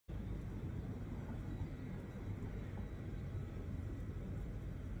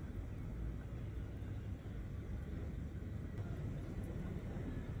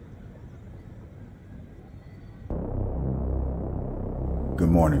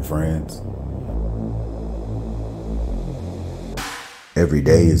morning, friends. Every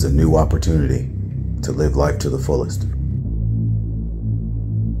day is a new opportunity to live life to the fullest.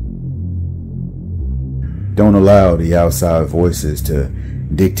 Don't allow the outside voices to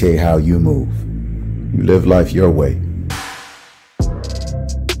dictate how you move. You live life your way.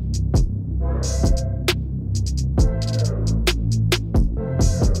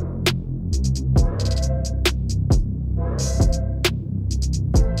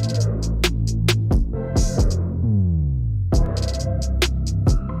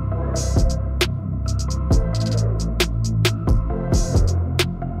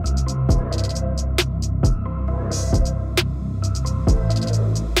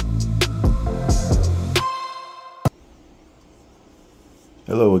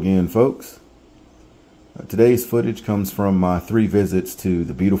 Hello again, folks. Today's footage comes from my 3 visits to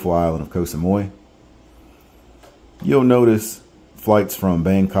the beautiful island of Koh Samui. You'll notice flights from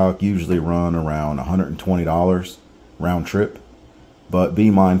Bangkok usually run around $120 round trip, but be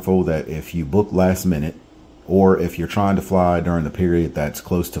mindful that if you book last minute or if you're trying to fly during the period that's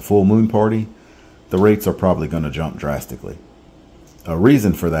close to full moon party, the rates are probably going to jump drastically. A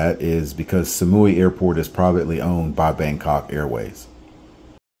reason for that is because Samui Airport is privately owned by Bangkok Airways.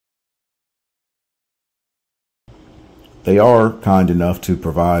 They are kind enough to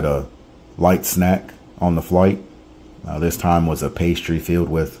provide a light snack on the flight. This time was a pastry filled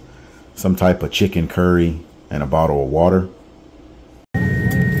with some type of chicken curry and a bottle of water.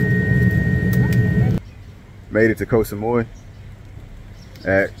 Made it to Koh Samui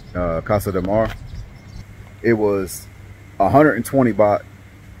at Casa de Mar. It was 120 baht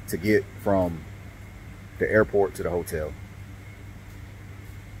to get from the airport to the hotel,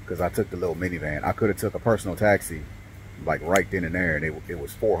 because I took the little minivan. I could have took a personal taxi like right then and there, and it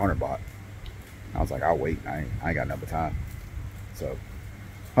was 400 baht. I was like, I'll wait. I ain't got enough time. So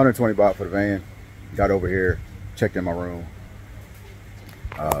 120 baht for the van. Got over here, checked in my room.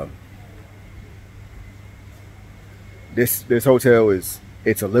 This hotel it's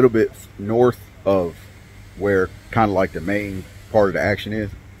a little bit north of where kind of like the main part of the action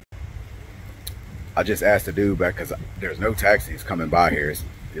is. I just asked the dude back because there's no taxis coming by here.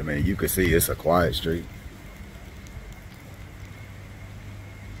 I mean, you can see it's a quiet street.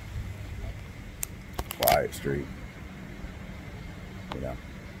 Quiet street, you know.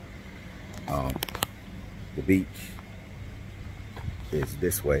 The beach is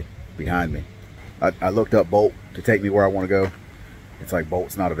this way behind me. I looked up Bolt to take me where I want to go. It's like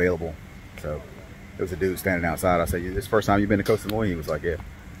Bolt's not available. So there was a dude standing outside. I said, "This first time you've been to Koh Samui?" He was like, "Yeah."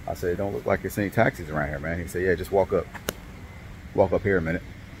 I said, "It don't look like there's any taxis around here, man." He said, "Yeah, just walk up here a minute,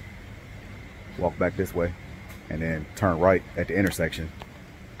 walk back this way, and then turn right at the intersection."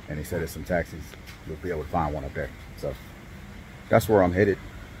 And he said there's some taxis. We'll be able to find one up there. So that's where I'm headed.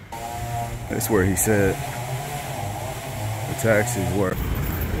 That's where he said the taxis were.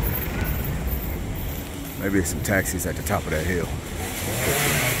 Maybe there's some taxis at the top of that hill.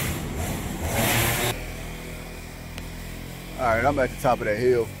 All right, I'm at the top of that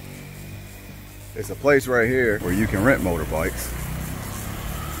hill. There's a place right here where you can rent motorbikes.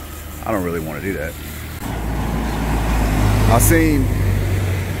 I don't really want to do that. I seen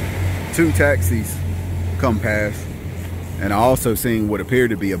 2 taxis come past, and I also seen what appeared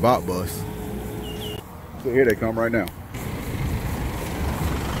to be a bot bus. So here they come right now.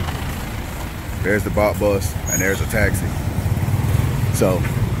 There's the bot bus and there's a taxi. So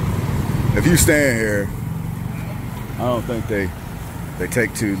if you stand here, I don't think they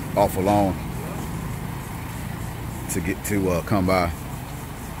take too awful long to get to come by.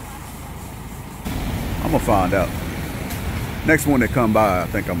 I'm gonna find out. Next one that come by, I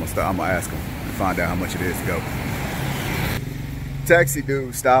think I'm gonna ask them and find out how much it is to go. Taxi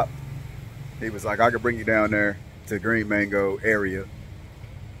dude stopped. He was like, "I could bring you down there to Green Mango area."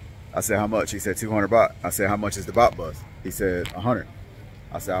 I said, "How much?" He said, 200 baht. I said, "How much is the bot bus?" He said, 100.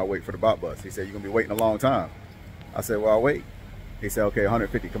 I said, "I'll wait for the bot bus." He said, "You're gonna be waiting a long time." I said, "Well, I'll wait." He said, "Okay,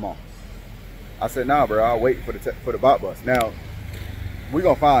 150, come on." I said, "Nah, bro, I'll wait for the bot bus." Now, we're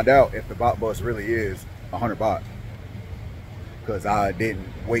gonna find out if the bot bus really is 100 baht, because I didn't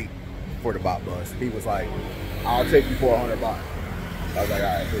wait for the bot bus. He was like, "I'll take you for 100 baht." I was like,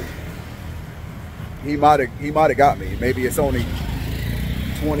 "All right, cool." He might have got me. Maybe it's only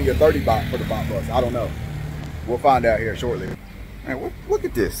 20 or 30 baht for the bot bus. I don't know. We'll find out here shortly. Man, look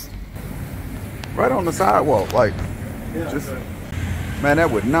at this. Right on the sidewalk. Like, just, man,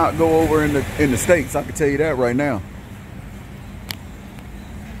 that would not go over in the States. I can tell you that right now.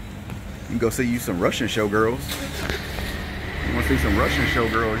 You can go see you some Russian showgirls. You want to see some Russian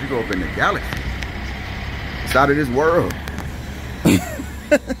showgirls, you go up in the galaxy. It's out of this world.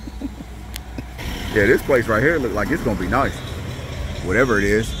 Yeah, this place right here look like it's gonna be nice. Whatever it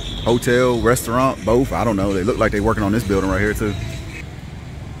is, hotel, restaurant, both. I don't know. They look like they're working on this building right here too.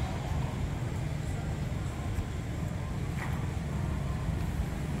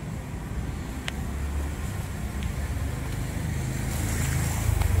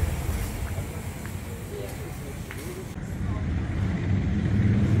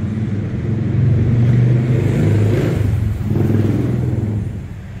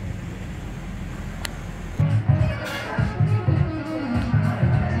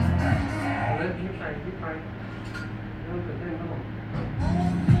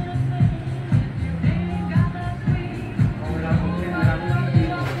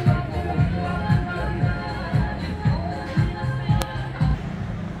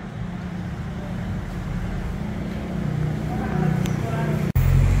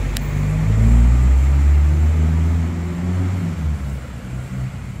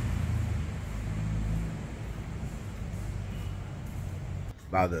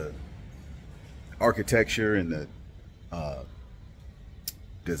 By the architecture and the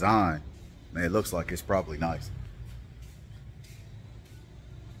design, man, it looks like it's probably nice.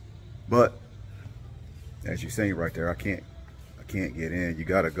 But as you're saying right there, I can't get in. You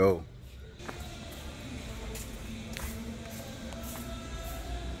gotta go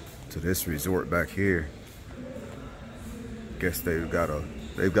to this resort back here. Guess they've got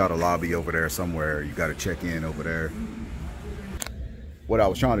a lobby over there somewhere. You gotta check in over there. What I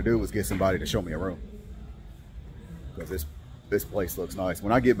was trying to do was get somebody to show me a room, because this place looks nice.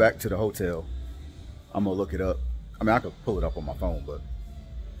 When I get back to the hotel, I'm gonna look it up. I mean, I could pull it up on my phone, but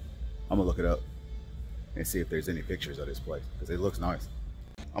I'm gonna look it up and see if there's any pictures of this place, because it looks nice.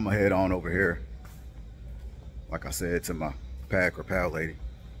 I'm gonna head on over here, like I said, to my Pad Krapao lady.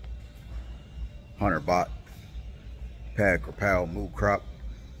 100 baht, Pad Krapao Moo Crop.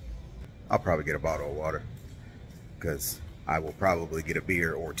 I'll probably get a bottle of water, because I will probably get a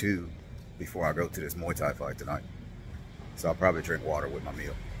beer or two before I go to this Muay Thai fight tonight. So I'll probably drink water with my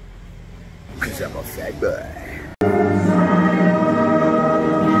meal, because I'm a fat boy.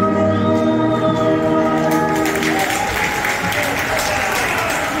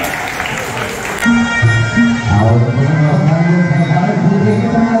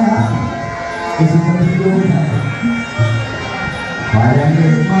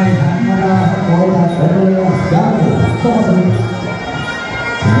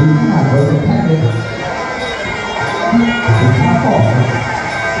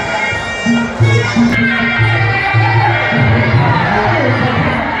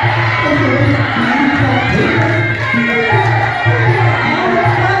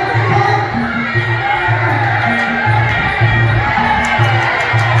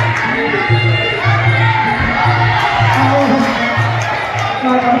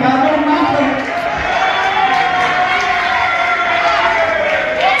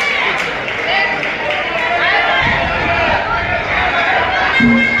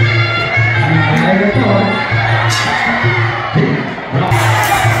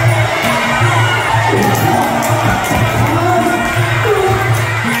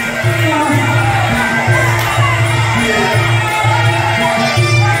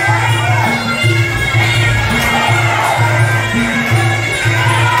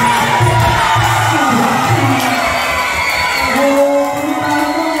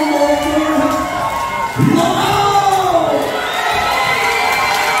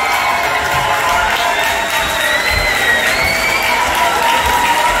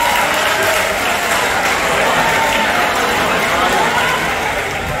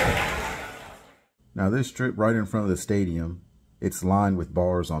 Now this strip right in front of the stadium, it's lined with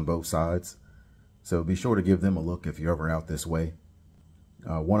bars on both sides. So be sure to give them a look if you're ever out this way.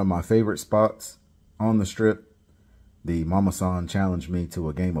 One of my favorite spots on the strip, the Mama-san challenged me to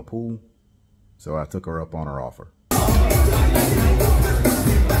a game of pool. So I took her up on her offer.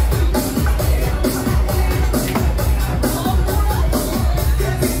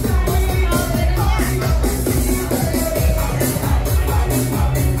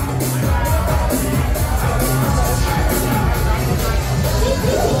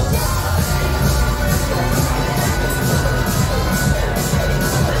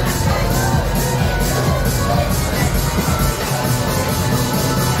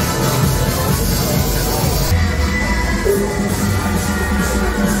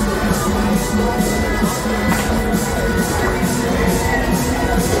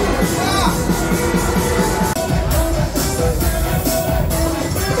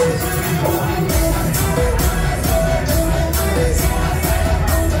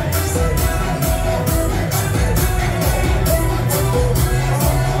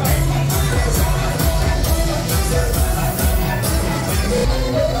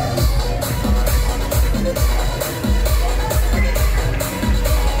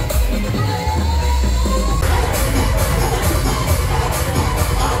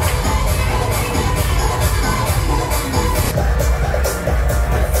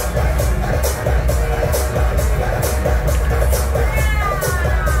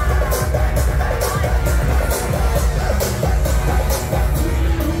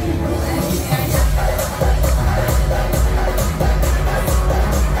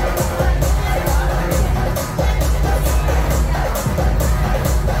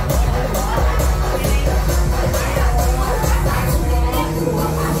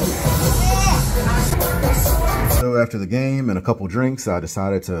 after the game and a couple drinks, I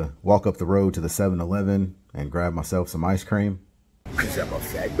decided to walk up the road to the 7-Eleven and grab myself some ice cream. Cause I'm a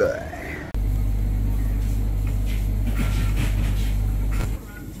fat boy.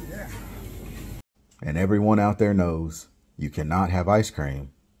 And everyone out there knows you cannot have ice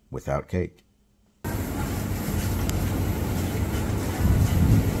cream without cake.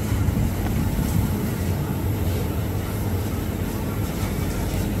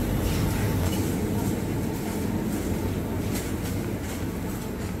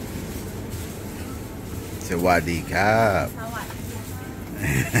 Sawadee-ka.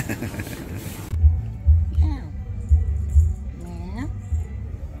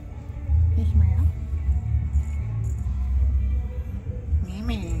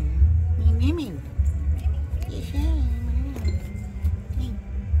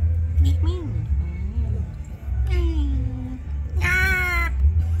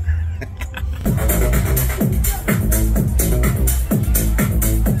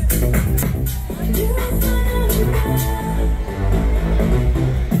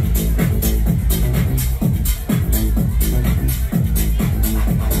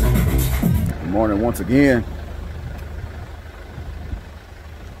 Morning once again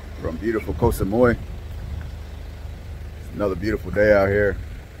from beautiful Koh Samui. It's another beautiful day out here.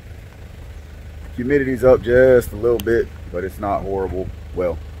 Humidity's up just a little bit, but it's not horrible.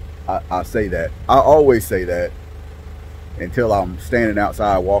 Well, I say that. I always say that until I'm standing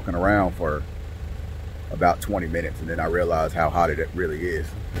outside walking around for about 20 minutes, and then I realize how hot it really is.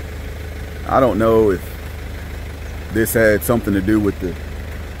 I don't know if this had something to do with the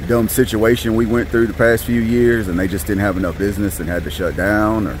dumb situation we went through the past few years and they just didn't have enough business and had to shut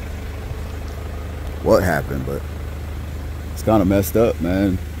down, or what happened, but it's kind of messed up,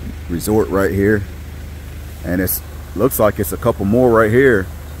 man. Resort right here, and it's looks like it's a couple more right here,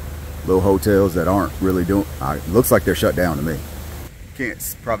 little hotels that aren't really doing. It looks like they're shut down to me.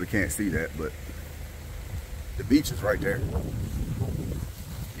 Probably can't see that, but the beach is right there.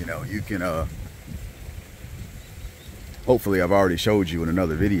 You know, you can hopefully I've already showed you in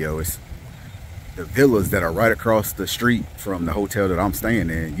another video. It's the villas that are right across the street from the hotel that I'm staying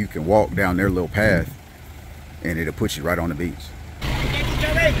in. You can walk down their little path and it'll put you right on the beach.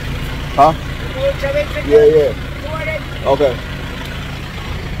 Huh? Yeah. Okay.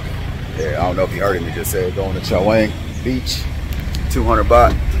 Yeah, I don't know if you heard him. He just said going to Chawang Beach, 200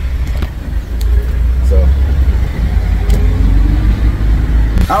 baht. So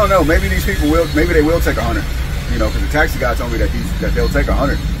I don't know. Maybe these people will. Maybe they will take 100. You know, because the taxi guy told me that they'll take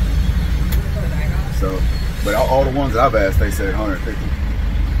 100. So, but all the ones that I've asked, they said 150.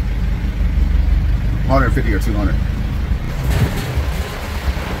 150 or 200.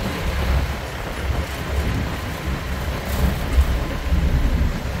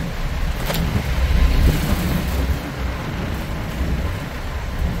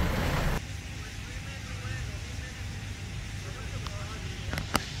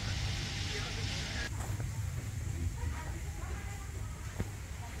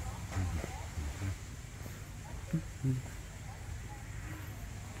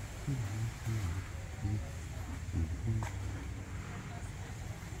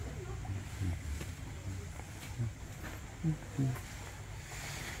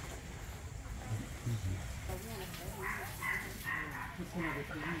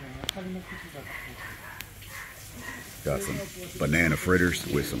 Got some banana fritters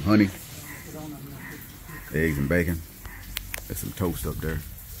with some honey, eggs and bacon. There's some toast up there.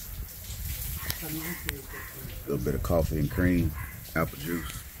 A little bit of coffee and cream, apple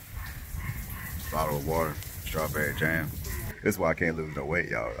juice, bottle of water, strawberry jam. That's why I can't lose no weight,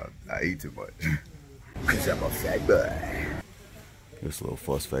 y'all. I eat too much. Cause I'm a fat boy. This little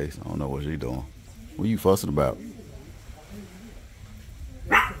fuss face. I don't know what she doing. What are you fussing about?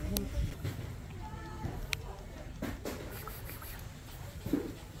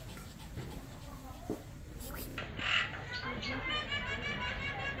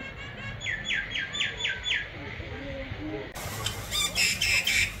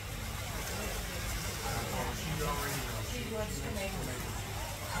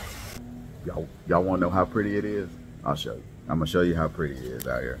 Y'all want to know how pretty it is? I'll show you. I'm gonna show you how pretty it is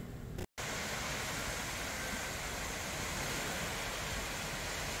out here.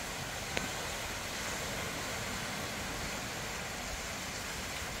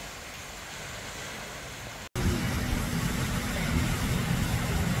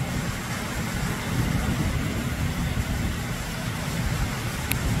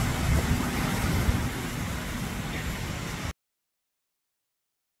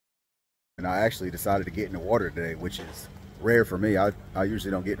 And I actually decided to get in the water today, which is rare for me. I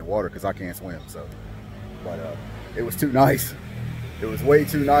usually don't get in the water because I can't swim. So, but It was too nice. It was way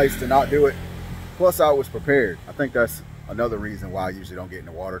too nice to not do it. Plus, I was prepared. I think that's another reason why I usually don't get in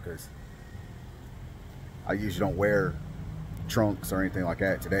the water, because I usually don't wear trunks or anything like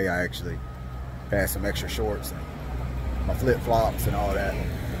that. Today, I actually had some extra shorts and my flip-flops and all that.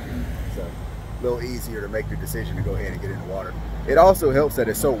 So, a little easier to make the decision to go ahead and get in the water. It also helps that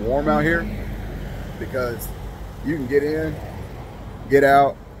it's so warm out here, because you can get in, get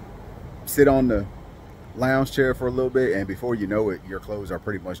out, sit on the lounge chair for a little bit, and before you know it, your clothes are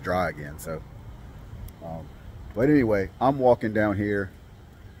pretty much dry again. So but anyway, I'm walking down here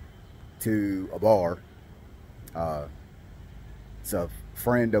to a bar. It's a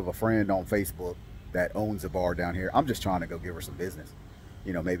friend of a friend on Facebook that owns a bar down here. I'm just trying to go give her some business,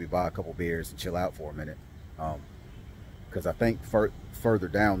 you know, maybe buy a couple beers and chill out for a minute, because I think further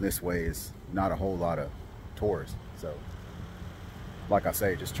down this way is not a whole lot of tourists. So like I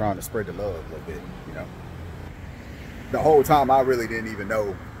say, just trying to spread the love a little bit, you know. The whole time I really didn't even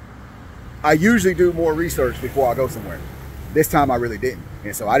know. I usually do more research before I go somewhere. This time I really didn't.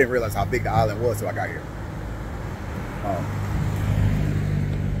 And so I didn't realize how big the island was till I got here.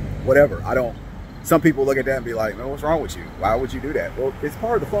 Whatever, some people look at that and be like, man, what's wrong with you? Why would you do that? Well, it's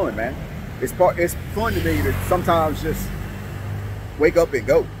part of the fun, man. It's fun to me to sometimes just wake up and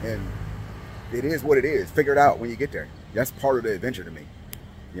go. And it is what it is. Figure it out when you get there. That's part of the adventure to me,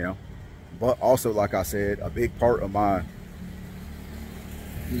 you know. But also, like I said, a big part of my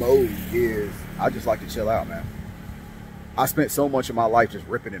mode is I just like to chill out, man. I spent so much of my life just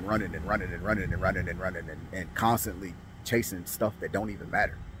ripping and running and running and running and running and running and constantly chasing stuff that don't even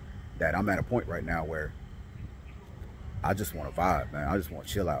matter, that I'm at a point right now where I just want to vibe, man. I just want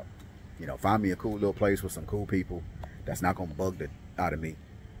to chill out, you know, find me a cool little place with some cool people that's not gonna bug the out of me,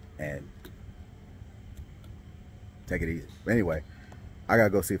 and take it easy. But anyway, I gotta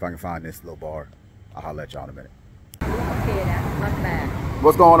go see if I can find this little bar. I'll holler at y'all in a minute. Okay, that's not bad.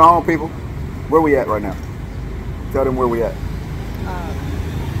 What's going on, people? Where we at right now? Tell them where we at.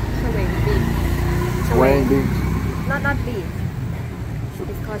 Samui Beach. Samui Beach. Not beach.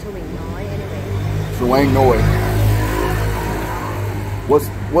 It's called Samui Noi anyway. Samui Noi.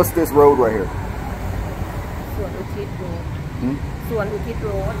 What's this road right here? Suan Utit Road. Suan Utit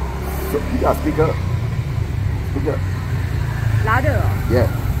Road. So, you gotta speak up. Speak up. Louder. Yeah.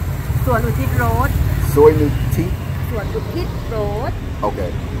 Suan Utit Road. Soy Utit. Suan Utit Road.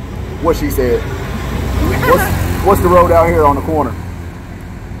 Okay. What she said. What's the road out here on the corner?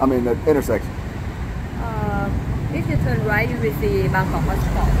 I mean the intersection. If you turn right, you will see Bangkok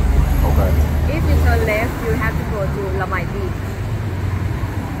Hospital. Okay. If you turn left, you have to go to Lamai Beach.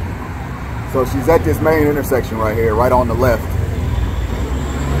 So she's at this main intersection right here, right on the left.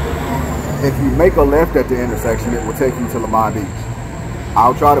 If you make a left at the intersection, it will take you to Lamai Beach.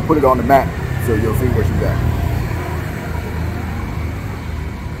 I'll try to put it on the map so you'll see where she's at.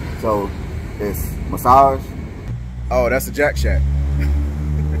 So it's massage. Oh, that's a Jack Shack.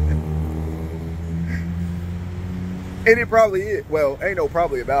 And it probably is. Well, ain't no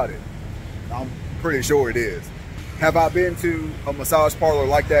probably about it. I'm pretty sure it is. Have I been to a massage parlor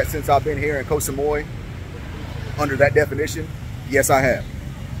like that since I've been here in Koh Samui? Under that definition? Yes, I have.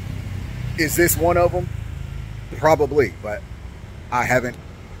 Is this one of them? Probably, but I haven't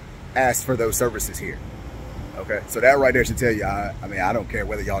asked for those services here. Okay, so that right there should tell you, I mean, I don't care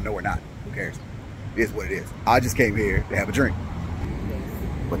whether y'all know or not. Who cares? It is what it is. I just came here to have a drink.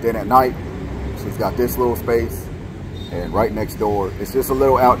 But then at night, she's got this little space, and right next door, it's just a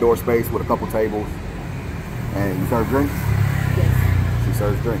little outdoor space with a couple tables. And you serve drinks? Yes. She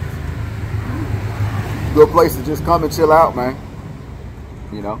serves drinks. Good place to just come and chill out, man.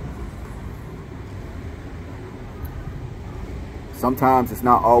 You know? Sometimes it's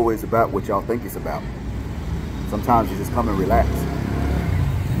not always about what y'all think it's about. Sometimes you just come and relax.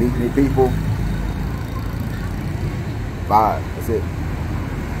 Meet new people. Vibe. That's it.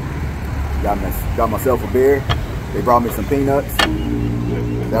 Got myself a beer. They brought me some peanuts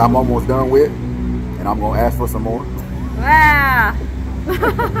that I'm almost done with. And I'm going to ask for some more. Wow!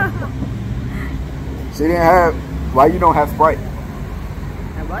 She didn't have... Why you don't have Sprite?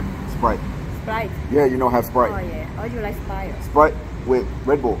 What? Sprite. Sprite? Yeah, you don't have Sprite. Oh, yeah. Oh, you like Sprite? Sprite with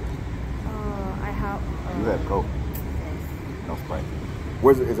Red Bull. I have... You have Coke. Yes. No Sprite.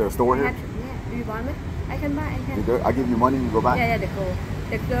 Is there a store here? Yeah. Do you want it? I can buy. I give you money and you go buy? Yeah, the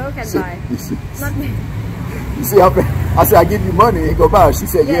girl can buy. Not me. You see how I said I give you money and go buy. She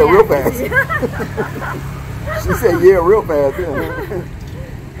said yeah, real fast. She said yeah real fast. Yeah.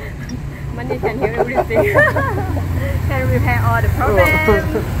 Money can heal everything. Can repair all the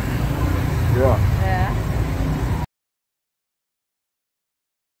problems. Yeah.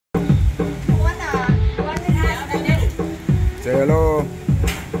 Say hello.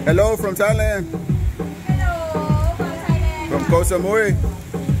 Hello from Thailand. Hello from Thailand. From Koh Samui.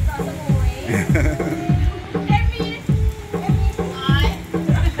 Koh Samui.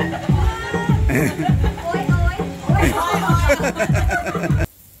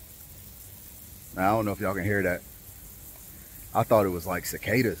 Now, I don't know if y'all can hear that. I thought it was like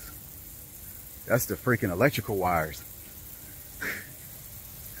cicadas. That's the freaking electrical wires.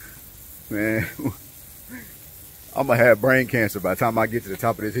 Man, I'm gonna have brain cancer by the time I get to the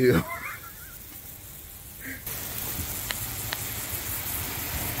top of this hill.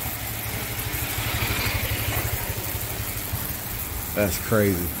 That's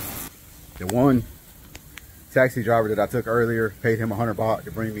crazy. The one taxi driver that I took earlier, paid him 100 baht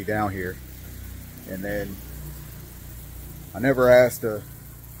to bring me down here. And then I never asked the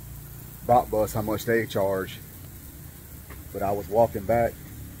bot bus how much they charge, but I was walking back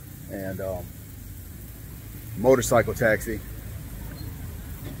and motorcycle taxi,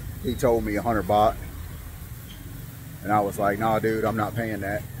 he told me 100 baht, and I was like, nah dude, I'm not paying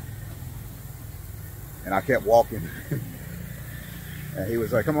that. And I kept walking. And he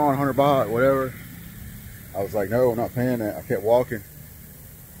was like, come on, 100 baht, whatever. I was like, no, I'm not paying that. I kept walking.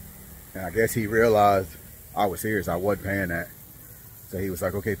 And I guess he realized I was serious. I wasn't paying that. So he was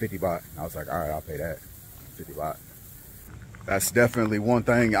like, okay, 50 baht. I was like, all right, I'll pay that. 50 baht. That's definitely one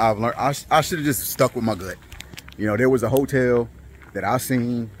thing I've learned. I should have just stuck with my gut. You know, there was a hotel that I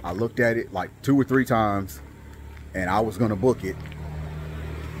seen. I looked at it like 2 or 3 times. And I was going to book it.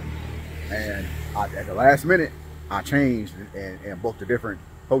 And at the last minute, I changed and booked a different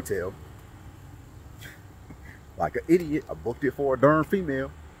hotel. Like an idiot, I booked it for a darn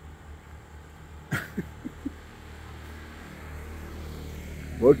female.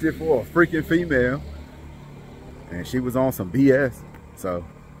 Booked it for a freaking female. And she was on some BS. So,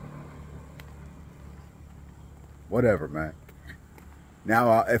 whatever, man.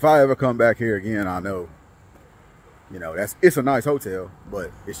 Now, if I ever come back here again, I know, you know, it's a nice hotel,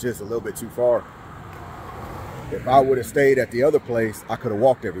 but it's just a little bit too far. If I would have stayed at the other place, I could have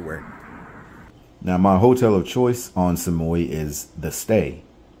walked everywhere. Now, my hotel of choice on Samui is The Stay.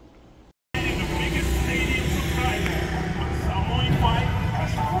 The biggest stadiums of Thailand, Samui Fight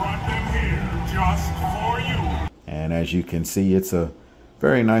has brought them here just for you. And as you can see, it's a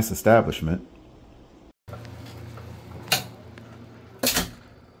very nice establishment.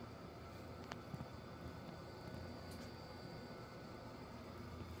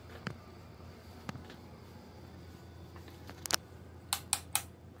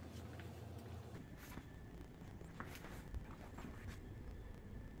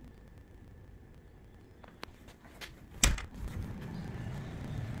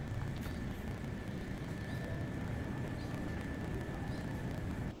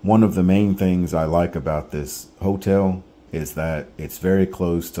 One of the main things I like about this hotel is that it's very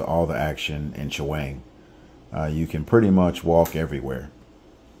close to all the action in Chaweng. You can pretty much walk everywhere.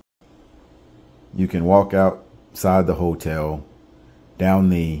 You can walk outside the hotel,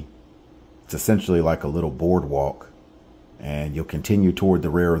 down it's essentially like a little boardwalk, and you'll continue toward the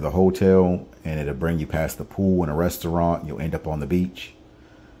rear of the hotel, and it'll bring you past the pool and a restaurant. You'll end up on the beach.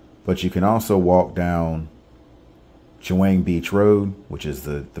 But you can also walk down Chaweng Beach Road, which is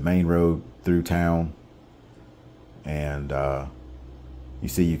the main road through town. And you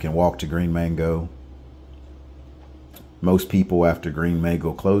see, you can walk to Green Mango. Most people, after Green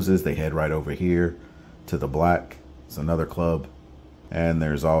Mango closes, they head right over here to the Black. It's another club. And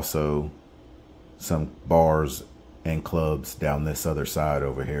there's also some bars and clubs down this other side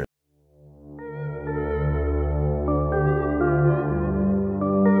over here.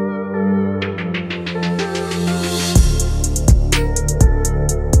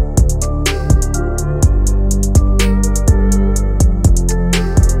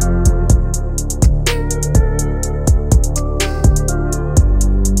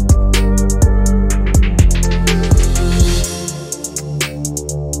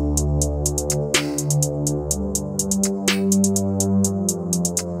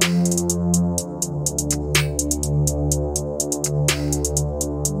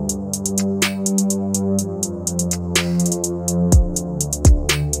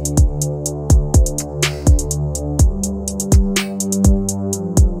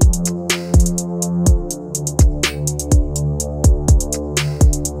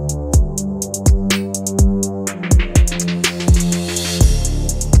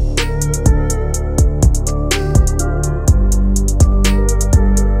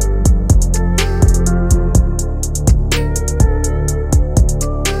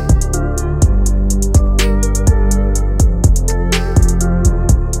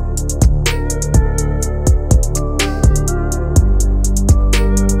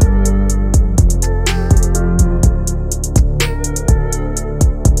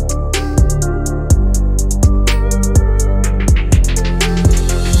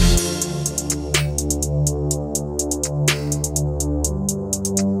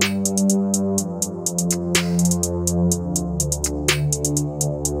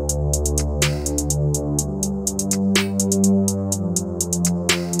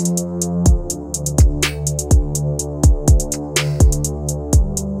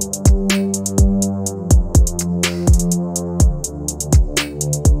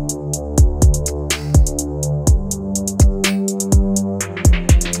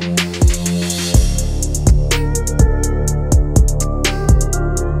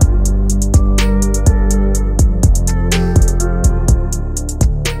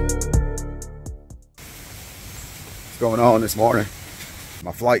 on this morning.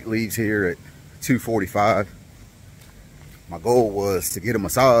 My flight leaves here at 2:45. My goal was to get a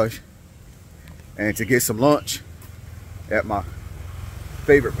massage and to get some lunch at my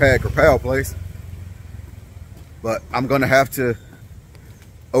favorite Pack or Pal place. But I'm gonna have to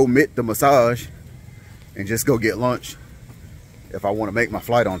omit the massage and just go get lunch if I want to make my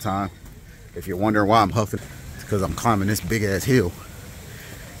flight on time. If you're wondering why I'm huffing, it's because I'm climbing this big ass hill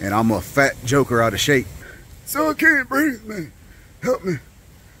and I'm a fat joker out of shape. So I can't breathe, man. Help me.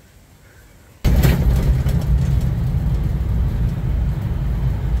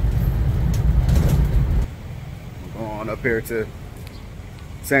 I'm going up here to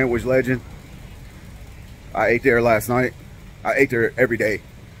Sandwich Legend. I ate there last night. I ate there every day.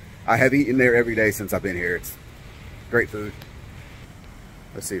 I have eaten there every day since I've been here. It's great food.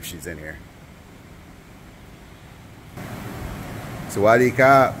 Let's see if she's in here. Sawadee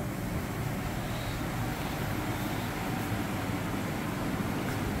Ka.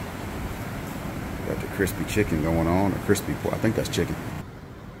 Got the crispy chicken going on, or crispy pork. I think that's chicken.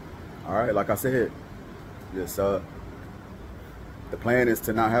 All right, like I said, just the plan is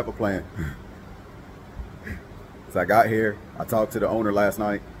to not have a plan. So I got here, I talked to the owner last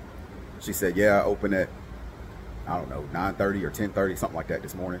night. She said, yeah, I open at, I don't know, 9:30 or 10:30, something like that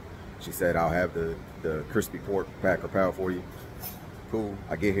this morning. She said, I'll have the crispy pork Pack or Pal for you. Cool.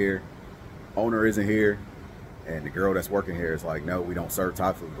 I get here, owner isn't here, and the girl that's working here is like, no, we don't serve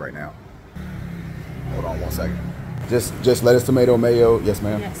Thai food right now. Hold on 1 second. Just lettuce, tomato, mayo. Yes,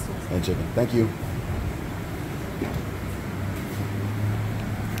 ma'am. Yes, yes. And chicken. Thank you.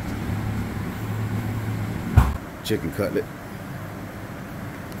 Chicken cutlet.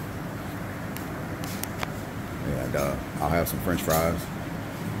 And I'll have some French fries.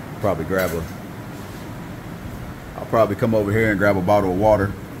 Probably I'll probably come over here and grab a bottle of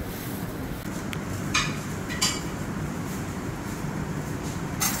water.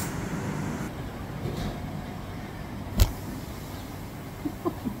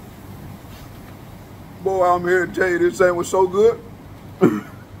 Boy, I'm here to tell you this sandwich so good.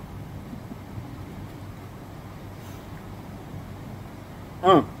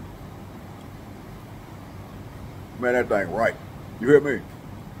 Man, that thing right. You hear me?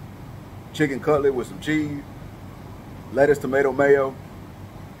 Chicken cutlet with some cheese, lettuce, tomato, mayo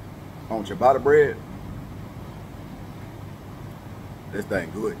on ciabatta bread. This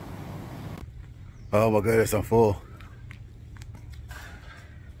thing good. Oh my goodness, I'm full.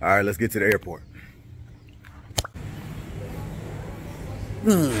 All right, let's get to the airport.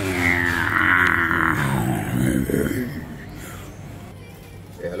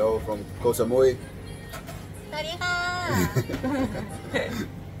 Say hello from Koh Samui.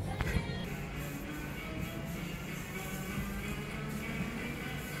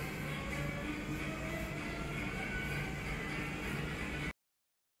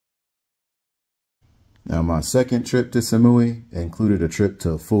 Now, my second trip to Samui included a trip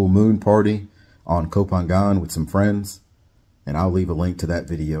to a full moon party on Koh Phangan with some friends, and I'll leave a link to that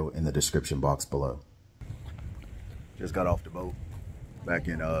video in the description box below. Just got off the boat back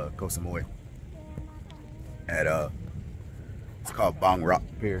in Koh Samui at it's called Bang Rock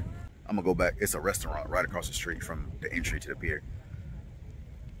Pier. I'm gonna go back. It's a restaurant right across the street from the entry to the pier.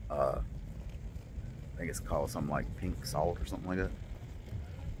 I think it's called something like Pink Salt or something like that.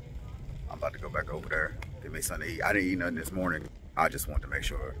 I'm about to go back over there, get me something to eat. I didn't eat nothing this morning. I just wanted to make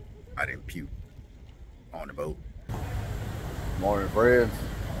sure I didn't puke on the boat. Morning, friends.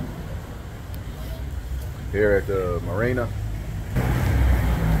 Here at the marina.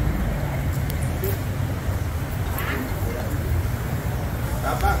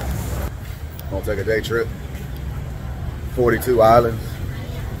 Gonna take a day trip. 42 islands.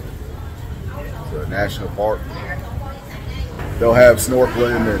 It's a national park. They'll have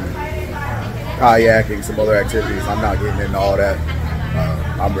snorkeling and kayaking, some other activities. I'm not getting into all that.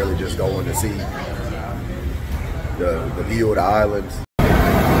 I'm really just going to see the view of the islands.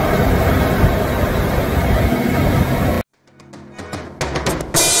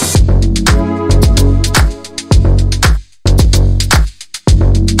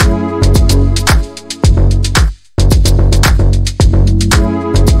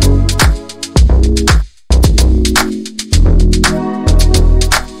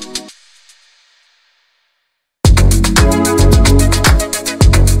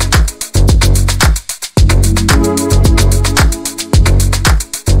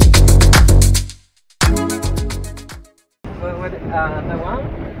 The one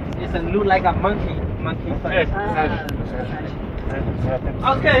is look like a monkey face.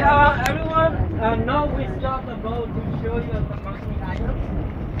 Okay, everyone, now we start the boat to show you the monkey items.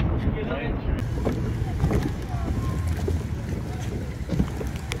 You look at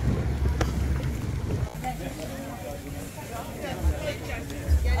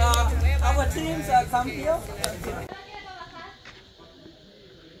teams come here.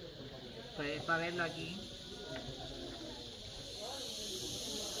 Para verlo aquí.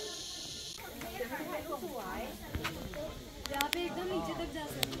 यहाँ पे एकदम नीचे तक जा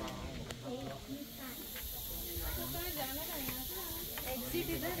सकते हैं। Exit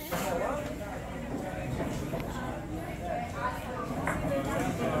इधर है।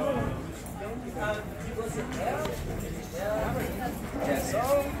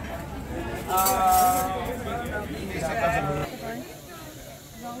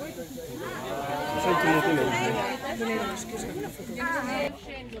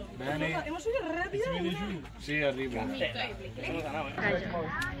 Sì, arrivo.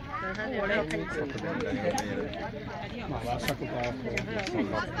 Ma va a sacco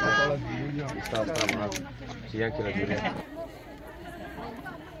sì, anche la Giulia.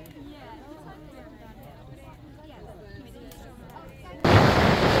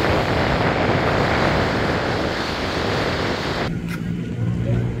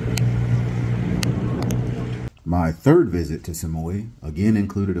 My third visit to Samui again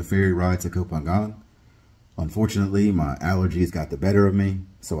included a ferry ride to Koh Phangan. Unfortunately, my allergies got the better of me,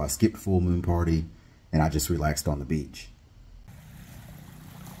 so I skipped full moon party and I just relaxed on the beach.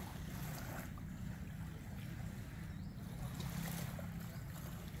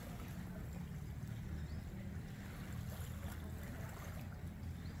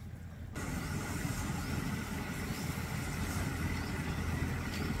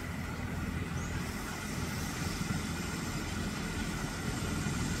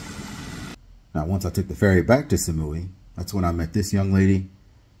 Now, once I took the ferry back to Samui, that's when I met this young lady,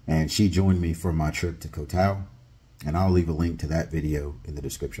 and she joined me for my trip to Koh Tao, and I'll leave a link to that video in the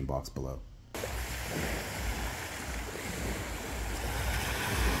description box below.